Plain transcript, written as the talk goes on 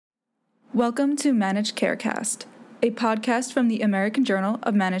Welcome to Managed Carecast, a podcast from the American Journal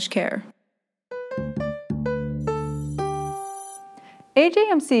of Managed Care.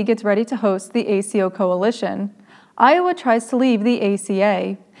 AJMC gets ready to host the ACO Coalition. Iowa tries to leave the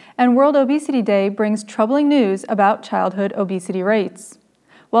ACA, and World Obesity Day brings troubling news about childhood obesity rates.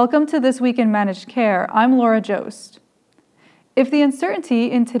 Welcome to This Week in Managed Care. I'm Laura Jost. If the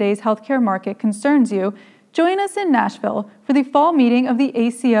uncertainty in today's healthcare market concerns you, join us in Nashville for the fall meeting of the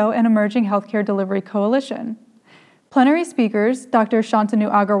ACO and Emerging Healthcare Delivery Coalition. Plenary speakers, Dr.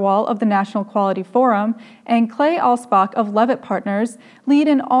 Shantanu Agarwal of the National Quality Forum and Clay Alsbach of Levitt Partners lead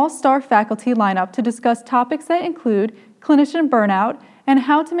an all-star faculty lineup to discuss topics that include clinician burnout and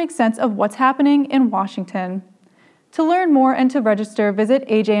how to make sense of what's happening in Washington. To learn more and to register, visit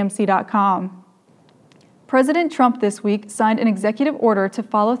ajmc.com. President Trump this week signed an executive order to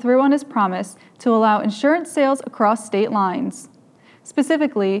follow through on his promise to allow insurance sales across state lines.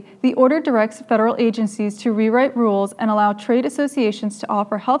 Specifically, the order directs federal agencies to rewrite rules and allow trade associations to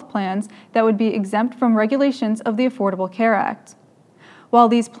offer health plans that would be exempt from regulations of the Affordable Care Act. While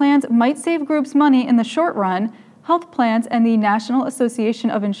these plans might save groups money in the short run, health plans and the National Association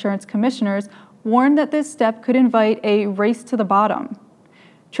of Insurance Commissioners warned that this step could invite a race to the bottom.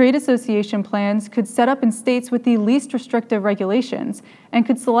 Trade association plans could set up in states with the least restrictive regulations and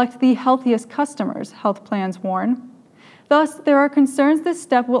could select the healthiest customers, health plans warn. Thus, there are concerns this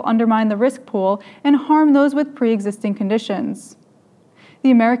step will undermine the risk pool and harm those with pre-existing conditions.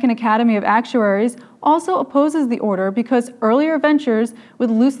 The American Academy of Actuaries also opposes the order because earlier ventures with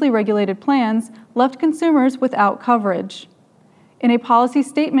loosely regulated plans left consumers without coverage. In a policy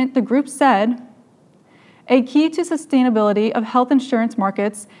statement, the group said, "A key to sustainability of health insurance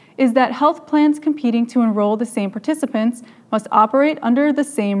markets is that health plans competing to enroll the same participants must operate under the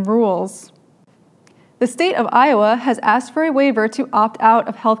same rules." The state of Iowa has asked for a waiver to opt out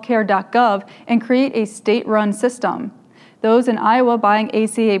of healthcare.gov and create a state-run system. Those in Iowa buying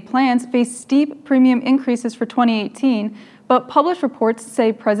ACA plans face steep premium increases for 2018, but published reports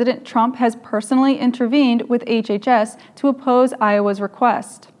say President Trump has personally intervened with HHS to oppose Iowa's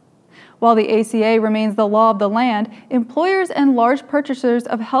request. While the ACA remains the law of the land, employers and large purchasers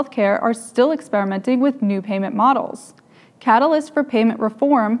of healthcare are still experimenting with new payment models. Catalyst for Payment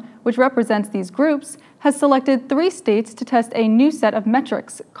Reform, which represents these groups, has selected 3 states to test a new set of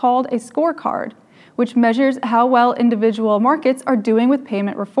metrics called a scorecard, which measures how well individual markets are doing with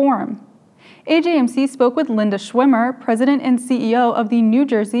payment reform. AJMC spoke with Linda Schwimmer, president and CEO of the New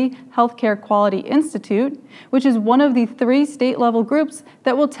Jersey Healthcare Quality Institute, which is one of the 3 state-level groups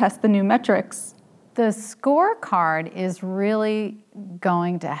that will test the new metrics. The scorecard is really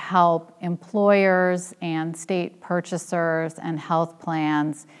going to help employers and state purchasers and health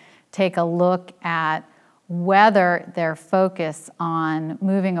plans take a look at whether their focus on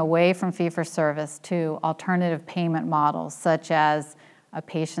moving away from fee-for-service to alternative payment models, such as a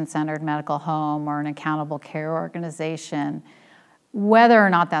patient-centered medical home or an accountable care organization, whether or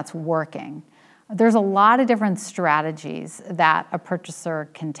not that's working. There's a lot of different strategies that a purchaser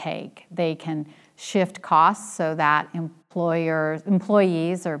can take. They can shift costs so that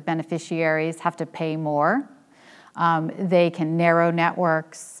employees or beneficiaries have to pay more. They can narrow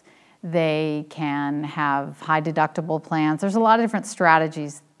networks. They can have high deductible plans. There's a lot of different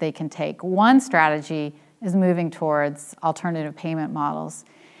strategies they can take. One strategy is moving towards alternative payment models.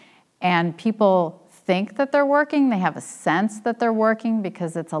 And people think that they're working. They have a sense that they're working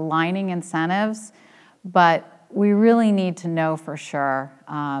because it's aligning incentives. But we really need to know for sure,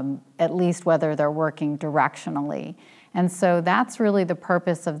 at least whether they're working directionally. And so that's really the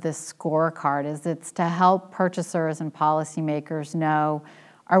purpose of this scorecard, is it's to help purchasers and policymakers know,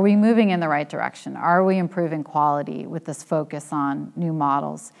 are we moving in the right direction? Are we improving quality with this focus on new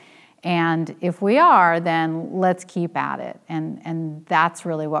models? And if we are, then let's keep at it. And that's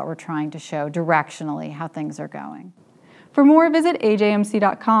really what we're trying to show directionally, how things are going. For more, visit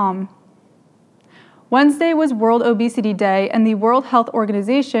ajmc.com. Wednesday was World Obesity Day, and the World Health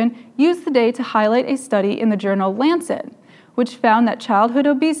Organization used the day to highlight a study in the journal Lancet, which found that childhood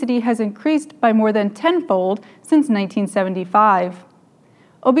obesity has increased by more than tenfold since 1975.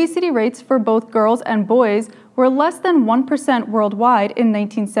 Obesity rates for both girls and boys were less than 1% worldwide in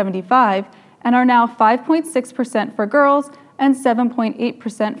 1975 and are now 5.6% for girls and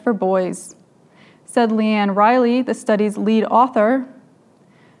 7.8% for boys. Said Leanne Riley, the study's lead author,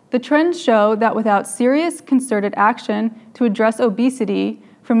 "The trends show that without serious concerted action to address obesity,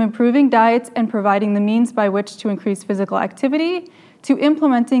 from improving diets and providing the means by which to increase physical activity, to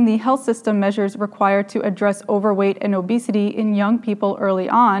implementing the health system measures required to address overweight and obesity in young people early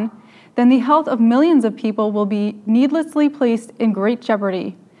on, then the health of millions of people will be needlessly placed in great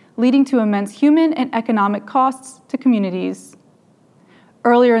jeopardy, leading to immense human and economic costs to communities.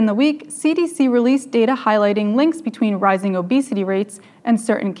 Earlier in the week, CDC released data highlighting links between rising obesity rates and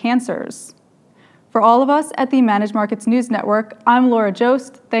certain cancers. For all of us at the Managed Markets News Network, I'm Laura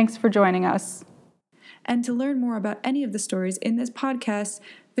Jost. Thanks for joining us. And to learn more about any of the stories in this podcast,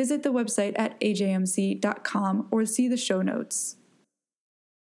 visit the website at ajmc.com or see the show notes.